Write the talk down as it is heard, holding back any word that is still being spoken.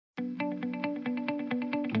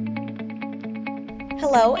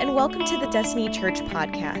Hello, and welcome to the Destiny Church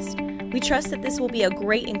podcast. We trust that this will be a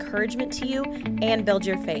great encouragement to you and build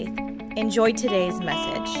your faith. Enjoy today's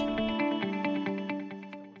message.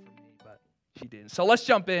 But she didn't. So let's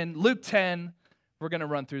jump in. Luke 10, we're going to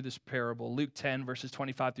run through this parable. Luke 10, verses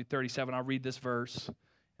 25 through 37. I'll read this verse, and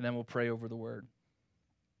then we'll pray over the word.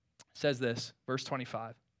 It says this, verse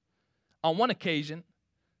 25. On one occasion,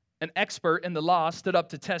 an expert in the law stood up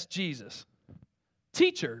to test Jesus.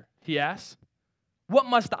 Teacher, he asked, what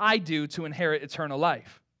must I do to inherit eternal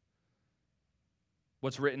life?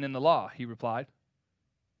 What's written in the law, he replied.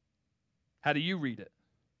 How do you read it?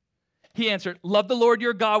 He answered, love the Lord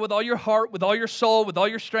your God with all your heart, with all your soul, with all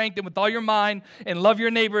your strength, and with all your mind, and love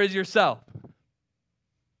your neighbor as yourself.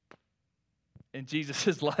 And Jesus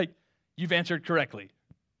is like, you've answered correctly.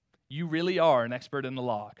 You really are an expert in the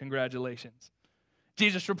law. Congratulations.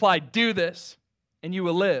 Jesus replied, do this, and you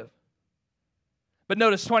will live. But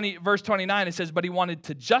notice verse 29, it says, but he wanted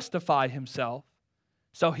to justify himself.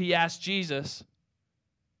 So he asked Jesus,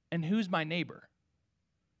 and who's my neighbor?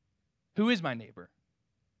 Who is my neighbor?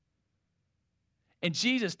 And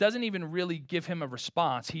Jesus doesn't even really give him a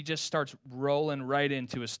response. He just starts rolling right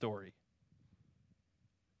into his story.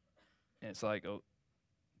 And it's like, oh,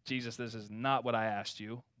 Jesus, this is not what I asked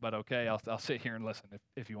you, but okay, I'll sit here and listen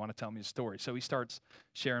if you want to tell me a story. So he starts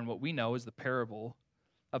sharing what we know is the parable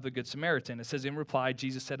of the Good Samaritan. It says, in reply,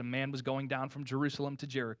 Jesus said, a man was going down from Jerusalem to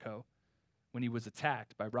Jericho when he was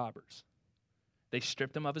attacked by robbers. They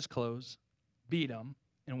stripped him of his clothes, beat him,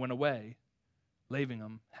 and went away, leaving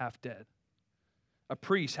him half dead. A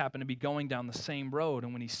priest happened to be going down the same road,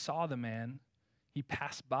 and when he saw the man, he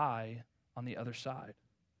passed by on the other side.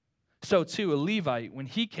 So too, a Levite, when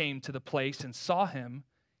he came to the place and saw him,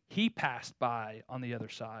 he passed by on the other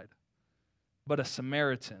side. But a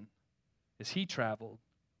Samaritan, as he traveled,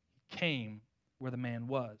 came where the man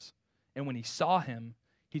was. And when he saw him,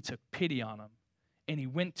 he took pity on him. And he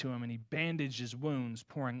went to him and he bandaged his wounds,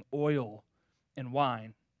 pouring oil and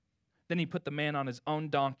wine. Then he put the man on his own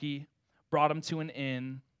donkey, brought him to an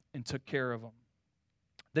inn, and took care of him.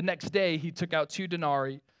 The next day he took out 2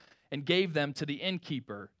 denarii and gave them to the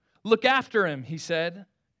innkeeper. Look after him, he said,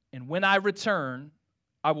 and when I return,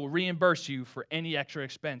 I will reimburse you for any extra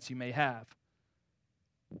expense you may have.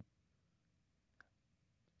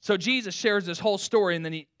 So Jesus shares this whole story, and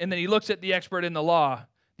then he looks at the expert in the law.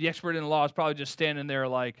 The expert in the law is probably just standing there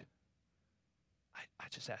like, I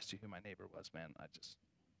just asked you who my neighbor was, man.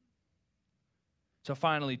 So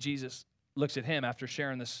finally, Jesus looks at him after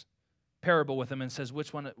sharing this parable with him and says,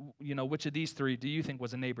 which of these 3 do you think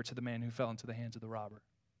was a neighbor to the man who fell into the hands of the robber?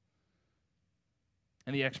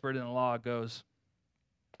 And the expert in the law goes,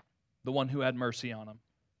 the one who had mercy on him.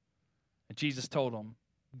 And Jesus told him,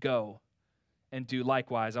 go and do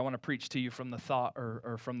likewise. I want to preach to you from the thought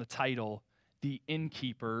or from the title, The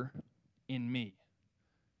Innkeeper in Me.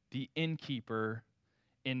 The Innkeeper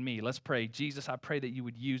in Me. Let's pray. Jesus, I pray that you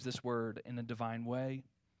would use this word in a divine way.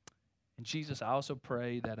 And Jesus, I also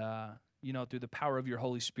pray that, through the power of your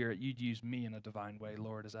Holy Spirit, you'd use me in a divine way,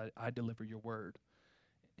 Lord, as I deliver your word.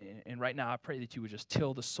 And right now, I pray that you would just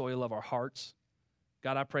till the soil of our hearts.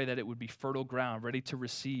 God, I pray that it would be fertile ground, ready to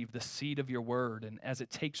receive the seed of your word. And as it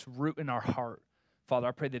takes root in our heart, Father,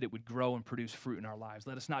 I pray that it would grow and produce fruit in our lives.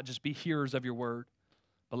 Let us not just be hearers of your word,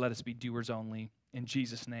 but let us be doers only. In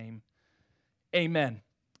Jesus' name, amen.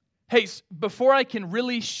 Hey, before I can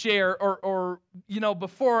really share,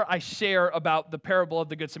 before I share about the parable of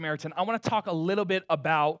the Good Samaritan, I want to talk a little bit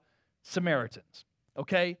about Samaritans,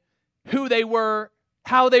 okay? Who they were,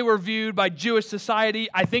 how they were viewed by Jewish society.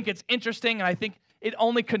 I think it's interesting, and I think it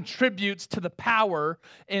only contributes to the power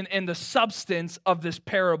and the substance of this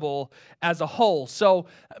parable as a whole. So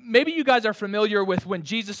maybe you guys are familiar with when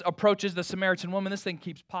Jesus approaches the Samaritan woman. This thing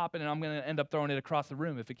keeps popping, and I'm going to end up throwing it across the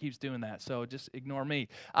room if it keeps doing that, so just ignore me.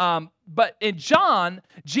 But in John,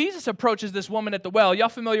 Jesus approaches this woman at the well. Y'all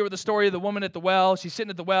familiar with the story of the woman at the well? She's sitting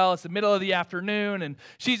at the well. It's the middle of the afternoon, and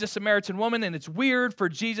she's a Samaritan woman, and it's weird for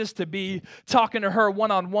Jesus to be talking to her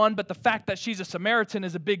one-on-one, but the fact that she's a Samaritan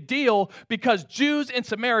is a big deal because Jews and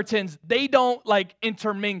Samaritans, they don't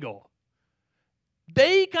intermingle.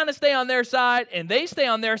 They kind of stay on their side and they stay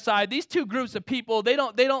on their side. These two groups of people, they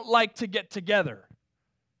don't like to get together.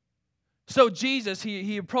 So Jesus,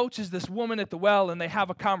 he approaches this woman at the well and they have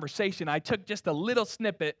a conversation. I took just a little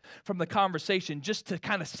snippet from the conversation just to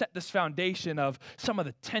kind of set this foundation of some of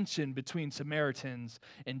the tension between Samaritans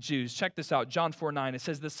and Jews. Check this out, John 4:9. It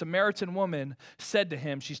says, the Samaritan woman said to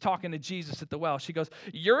him, she's talking to Jesus at the well. She goes,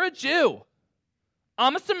 you're a Jew.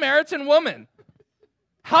 I'm a Samaritan woman.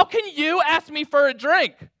 How can you ask me for a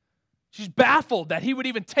drink? She's baffled that he would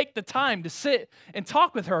even take the time to sit and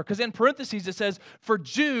talk with her, because in parentheses it says, for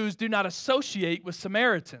Jews do not associate with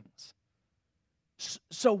Samaritans.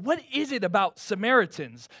 So what is it about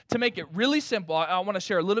Samaritans? To make it really simple, I want to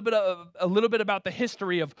share a little bit about the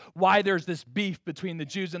history of why there's this beef between the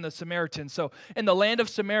Jews and the Samaritans. So in the land of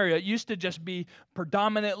Samaria, it used to just be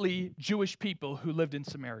predominantly Jewish people who lived in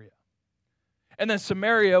Samaria. And then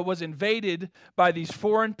Samaria was invaded by these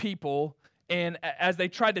foreign people, and as they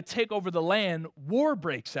tried to take over the land, war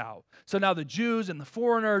breaks out. So now the Jews and the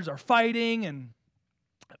foreigners are fighting, and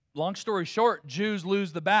long story short, Jews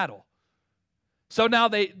lose the battle. So now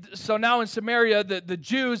in Samaria, the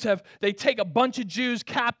Jews they take a bunch of Jews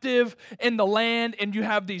captive in the land, and you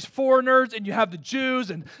have these foreigners, and you have the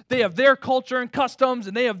Jews, and they have their culture and customs,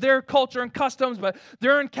 and they have their culture and customs, but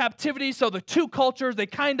they're in captivity, so the two cultures, they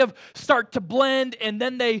kind of start to blend, and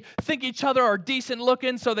then they think each other are decent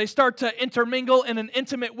looking, so they start to intermingle in an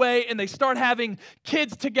intimate way, and they start having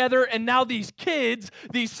kids together, and now these kids,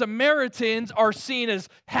 these Samaritans, are seen as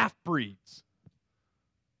half-breeds.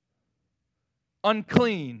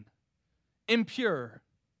 Unclean, impure.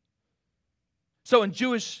 So in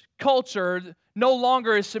Jewish culture, no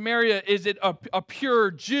longer is Samaria, is it a pure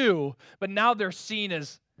Jew, but now they're seen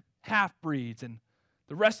as half-breeds. And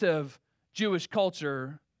the rest of Jewish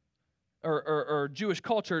culture, or Jewish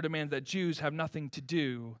culture demands that Jews have nothing to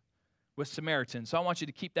do with Samaritans. So I want you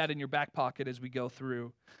to keep that in your back pocket as we go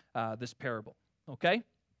through this parable. Okay?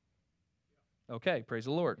 Okay, praise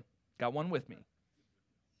the Lord. Got one with me.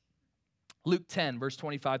 Luke 10, verse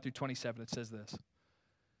 25 through 27, it says this.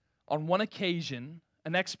 On one occasion,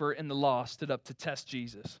 an expert in the law stood up to test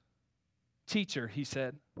Jesus. Teacher, he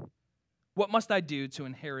said, what must I do to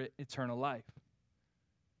inherit eternal life?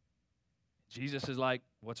 Jesus is like,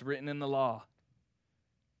 what's written in the law?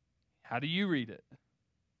 How do you read it?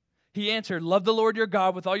 He answered, love the Lord your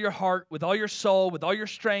God with all your heart, with all your soul, with all your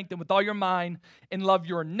strength, and with all your mind, and love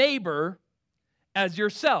your neighbor as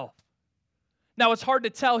yourself. Now, it's hard to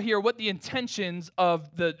tell here what the intentions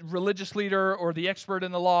of the religious leader or the expert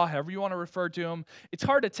in the law, however you want to refer to him, it's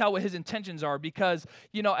hard to tell what his intentions are because,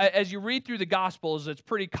 as you read through the Gospels, it's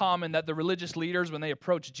pretty common that the religious leaders, when they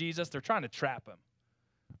approach Jesus, they're trying to trap him.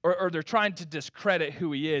 Or they're trying to discredit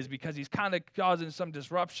who he is because he's kind of causing some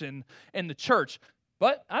disruption in the church.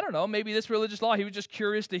 But, I don't know, maybe this religious law, he was just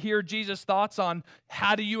curious to hear Jesus' thoughts on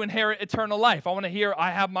how do you inherit eternal life. I want to hear, I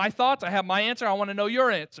have my thoughts, I have my answer, I want to know your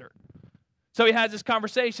answer. So he has this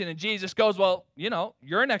conversation, and Jesus goes, well,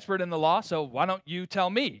 you're an expert in the law, so why don't you tell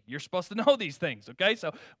me? You're supposed to know these things, okay?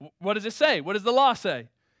 So what does it say? What does the law say?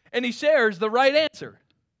 And he shares the right answer.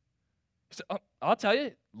 He said, I'll tell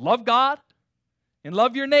you, love God and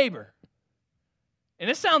love your neighbor. And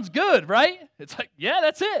it sounds good, right? It's like, yeah,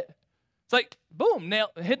 that's it. It's like, boom,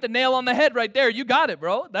 hit the nail on the head right there. You got it,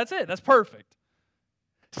 bro. That's it. That's perfect.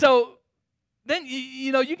 So then,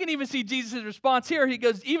 you can even see Jesus' response here.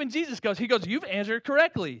 Jesus goes, you've answered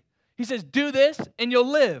correctly. He says, do this and you'll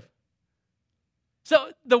live.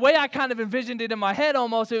 So the way I kind of envisioned it in my head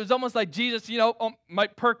almost, it was almost like Jesus,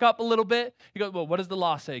 might perk up a little bit. He goes, well, what does the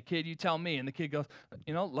law say? Kid, you tell me. And the kid goes,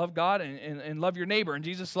 love God and love your neighbor. And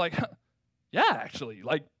Jesus is like, yeah, actually,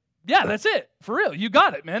 yeah, that's it. For real. You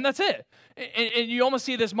got it, man. That's it. And you almost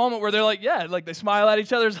see this moment where they're like, yeah, they smile at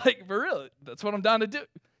each other. It's like, for real, that's what I'm down to do.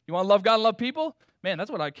 You want to love God and love people? Man,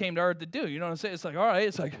 that's what I came to earth to do. You know what I'm saying? It's like, all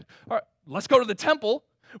right, let's go to the temple.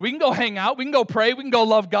 We can go hang out. We can go pray. We can go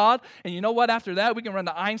love God. And you know what? After that, we can run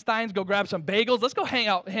to Einstein's, go grab some bagels. Let's go hang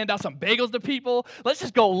out, hand out some bagels to people. Let's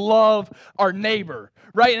just go love our neighbor,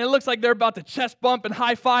 right? And it looks like they're about to chest bump and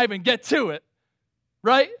high five and get to it,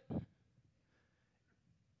 right?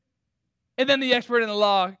 And then the expert in the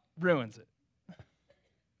law ruins it.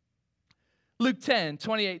 Luke 10,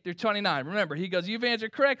 28 through 29. Remember, he goes, you've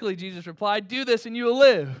answered correctly, Jesus replied. Do this and you will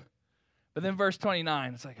live. But then verse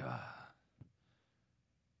 29, it's like,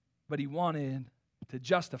 But he wanted to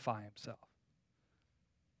justify himself.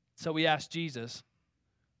 So we asked Jesus,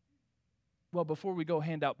 well, before we go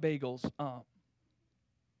hand out bagels,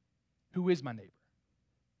 who is my neighbor?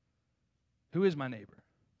 Who is my neighbor?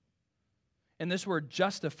 And this word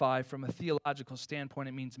justify from a theological standpoint,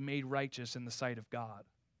 it means made righteous in the sight of God.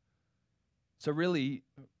 So really,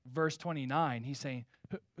 verse 29, he's saying,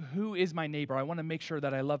 who is my neighbor? I want to make sure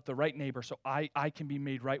that I love the right neighbor so I can be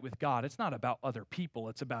made right with God. It's not about other people.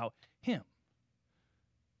 It's about him.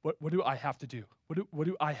 What do I have to do? What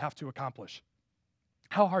do I have to accomplish?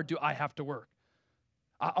 How hard do I have to work?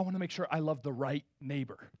 I want to make sure I love the right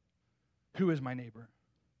neighbor. Who is my neighbor?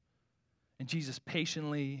 And Jesus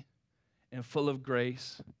patiently and full of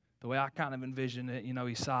grace, the way I kind of envision it,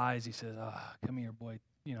 he sighs, he says, come here, boy,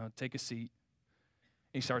 take a seat.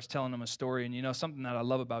 He starts telling them a story. And you know, something that I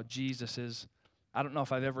love about Jesus is, I don't know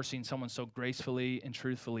if I've ever seen someone so gracefully and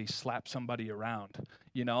truthfully slap somebody around,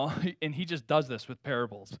 you know? And he just does this with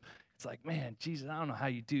parables. It's like, man, Jesus, I don't know how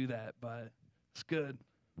you do that, but it's good.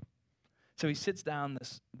 So he sits down,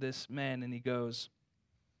 this man, and he goes,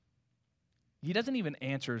 he doesn't even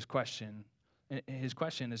answer his question. His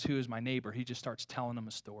question is, who is my neighbor? He just starts telling him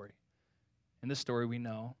a story. And this story we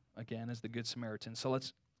know, again, is the Good Samaritan. So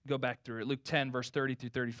let's go back through it. Luke 10, verse 30 through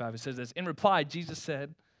 35, it says this. In reply, Jesus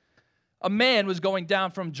said, a man was going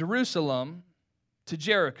down from Jerusalem to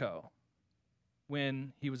Jericho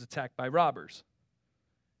when he was attacked by robbers.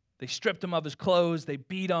 They stripped him of his clothes, they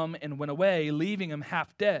beat him, and went away, leaving him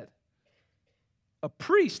half dead. A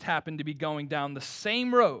priest happened to be going down the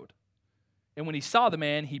same road, and when he saw the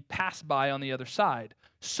man, he passed by on the other side.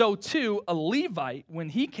 So too, a Levite, when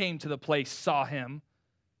he came to the place, saw him,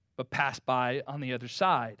 but passed by on the other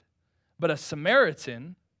side. But a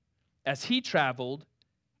Samaritan, as he traveled,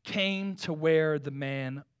 came to where the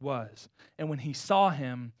man was. And when he saw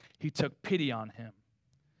him, he took pity on him.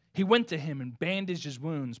 He went to him and bandaged his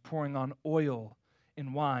wounds, pouring on oil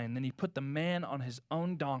and wine. Then he put the man on his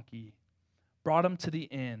own donkey, brought him to the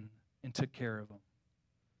inn, and took care of him.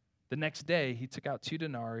 The next day, he took out 2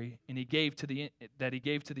 denarii, and he gave to the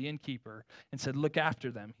innkeeper, and said, look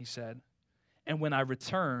after them, he said. And when I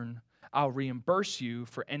return, I'll reimburse you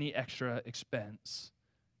for any extra expense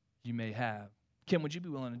you may have. Kim, would you be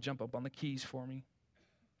willing to jump up on the keys for me?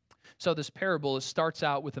 So this parable starts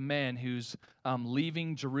out with a man who's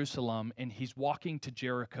leaving Jerusalem, and he's walking to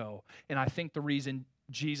Jericho. And I think the reason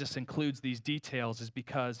Jesus includes these details is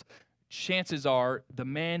because chances are the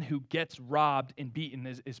man who gets robbed and beaten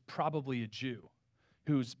is probably a Jew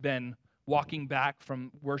who's been walking back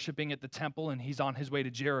from worshiping at the temple, and he's on his way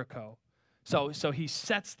to Jericho. So he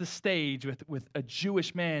sets the stage with a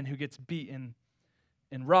Jewish man who gets beaten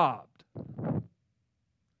and robbed.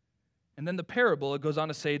 And then the parable, it goes on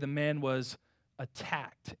to say the man was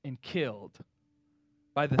attacked and killed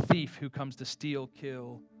by the thief who comes to steal,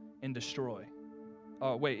 kill, and destroy.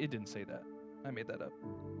 Oh, wait, it didn't say that. I made that up.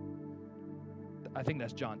 I think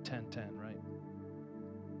that's John 10:10, right?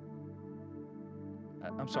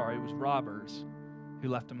 I'm sorry, it was robbers who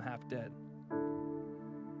left him half dead.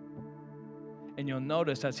 And you'll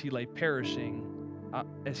notice as he lay perishing,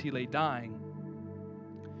 as he lay dying,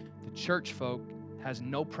 the church folk has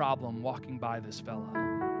no problem walking by this fella,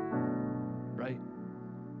 right?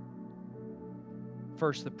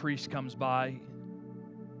 First, the priest comes by,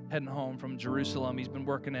 heading home from Jerusalem. He's been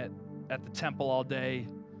working at the temple all day.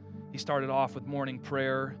 He started off with morning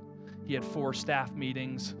prayer. He had 4 staff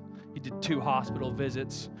meetings. He did 2 hospital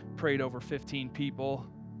visits, prayed over 15 people.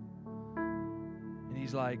 And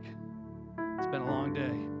he's like, it's been a long day.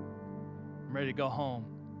 I'm ready to go home.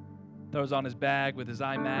 Throws on his bag with his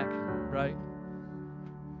iMac, right?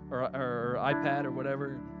 Or iPad or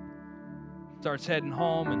whatever. Starts heading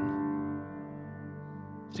home and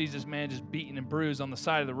sees this man just beaten and bruised on the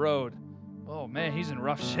side of the road. Oh man, he's in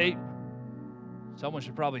rough shape. Someone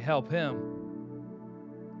should probably help him.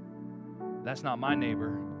 That's not my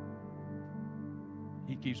neighbor.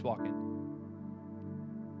 He keeps walking.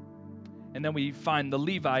 And then we find the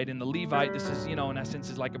Levite, and the Levite, this is, in essence,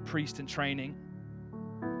 is like a priest in training.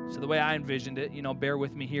 So the way I envisioned it, bear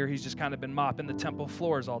with me here, he's just kind of been mopping the temple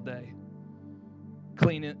floors all day,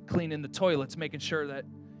 cleaning the toilets, making sure that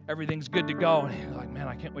everything's good to go. And he's like, man,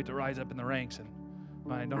 I can't wait to rise up in the ranks, and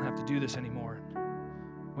I don't have to do this anymore.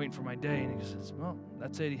 Waiting for my day, and he says, well,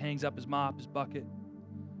 that's it. He hangs up his mop, his bucket,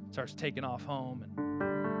 starts taking off home,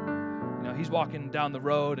 and he's walking down the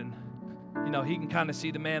road, and he can kind of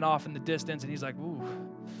see the man off in the distance, and he's like, ooh,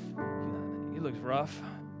 he looks rough.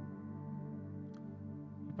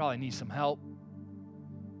 He probably needs some help.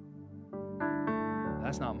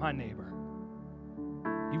 That's not my neighbor.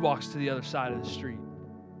 He walks to the other side of the street.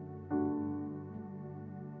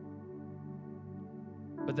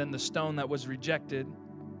 But then the stone that was rejected,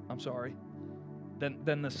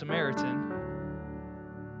 then the Samaritan,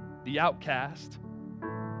 the outcast,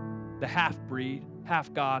 the half-breed,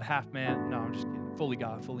 half God, half man. No, I'm just kidding. Fully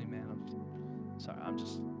God, fully man.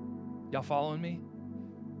 Y'all following me?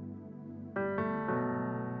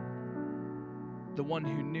 The one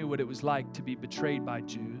who knew what it was like to be betrayed by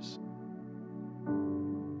Jews.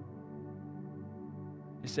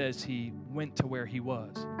 It says he went to where he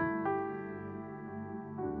was.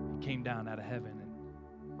 He came down out of heaven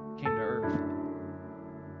and came to earth.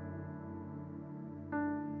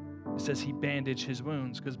 It says he bandaged his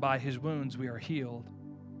wounds, because by his wounds we are healed.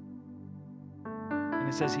 And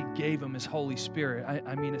it says he gave him his Holy Spirit.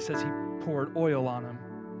 It says he poured oil on him,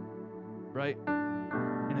 right?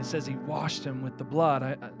 And it says he washed him with the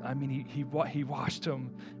blood. I mean, he washed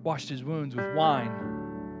his wounds with wine.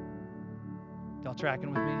 Y'all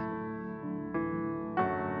tracking with me?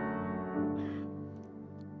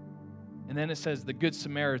 And then it says the Good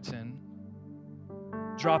Samaritan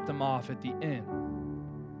dropped him off at the inn.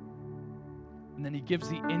 And then he gives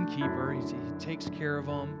the innkeeper, he takes care of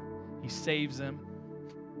him, he saves him.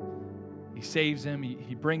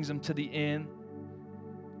 He brings him to the inn.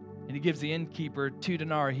 And he gives the innkeeper 2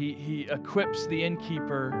 denarii. He equips the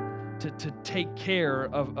innkeeper to take care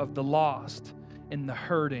of the lost, and the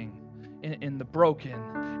hurting, and the broken,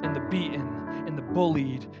 and the beaten, and the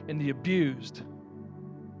bullied, and the abused,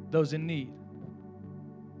 those in need.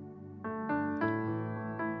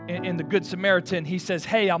 And the Good Samaritan, he says,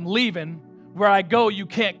 hey, I'm leaving. Where I go, you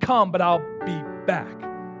can't come, but I'll be back.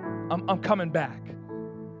 I'm coming back.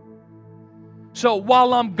 So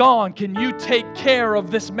while I'm gone, can you take care of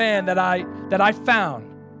this man that I found?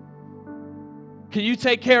 Can you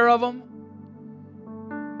take care of him?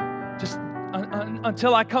 Just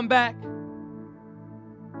until I come back?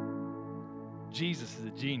 Jesus is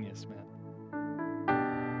a genius, man.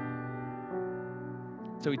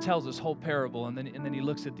 So he tells this whole parable, and then he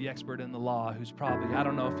looks at the expert in the law, who's probably, I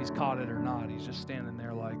don't know if he's caught it or not. He's just standing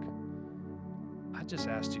there like, I just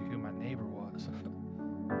asked you who my neighbor was.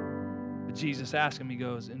 But Jesus asked him, he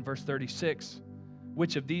goes, in verse 36,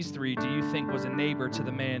 which of these 3 do you think was a neighbor to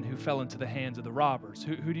the man who fell into the hands of the robbers?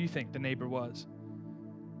 Who do you think the neighbor was?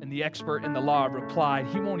 And the expert in the law replied,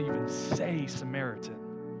 he won't even say Samaritan.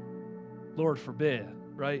 Lord forbid,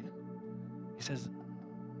 right? He says,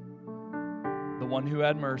 the one who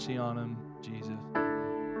had mercy on him, Jesus.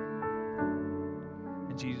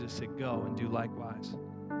 And Jesus said, go and do likewise.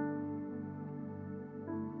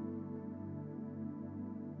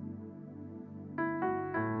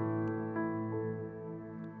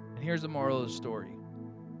 And here's the moral of the story.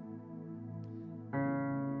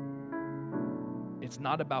 It's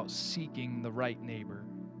not about seeking the right neighbor.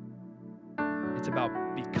 It's about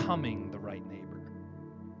becoming the right neighbor.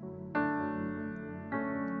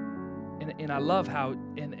 And I love how,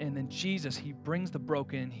 and then Jesus, he brings the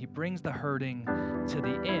broken, he brings the hurting to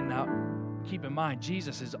the inn. Now, keep in mind,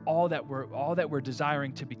 Jesus is all that we're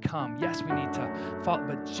desiring to become. Yes, we need to follow,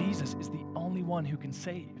 but Jesus is the only one who can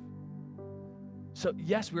save. So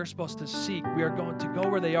yes, we're supposed to seek. We are going to go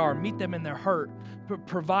where they are, meet them in their hurt,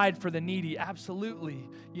 provide for the needy. Absolutely,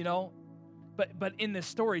 you know. But in this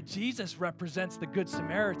story, Jesus represents the Good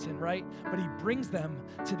Samaritan, right? But he brings them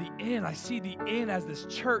to the inn. I see the inn as this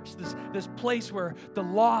church, this place where the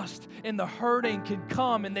lost and the hurting can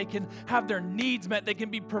come and they can have their needs met. They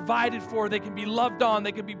can be provided for. They can be loved on.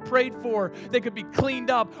 They can be prayed for. They can be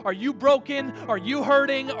cleaned up. Are you broken? Are you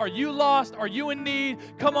hurting? Are you lost? Are you in need?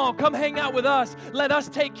 Come on, come hang out with us. Let us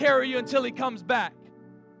take care of you until he comes back.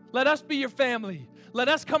 Let us be your family. Let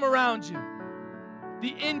us come around you.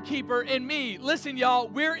 The innkeeper and me. Listen, y'all,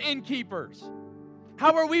 we're innkeepers.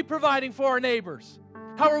 How are we providing for our neighbors?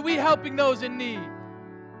 How are we helping those in need?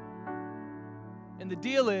 And the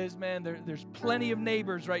deal is, man, there's plenty of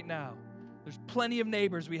neighbors right now. There's plenty of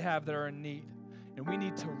neighbors we have that are in need. And we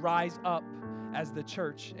need to rise up as the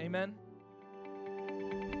church. Amen?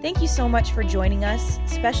 Thank you so much for joining us.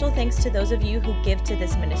 Special thanks to those of you who give to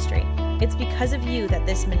this ministry. It's because of you that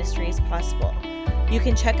this ministry is possible. You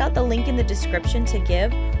can check out the link in the description to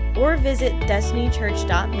give or visit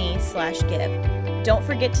destinychurch.me/give. Don't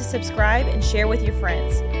forget to subscribe and share with your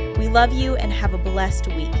friends. We love you and have a blessed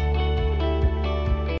week.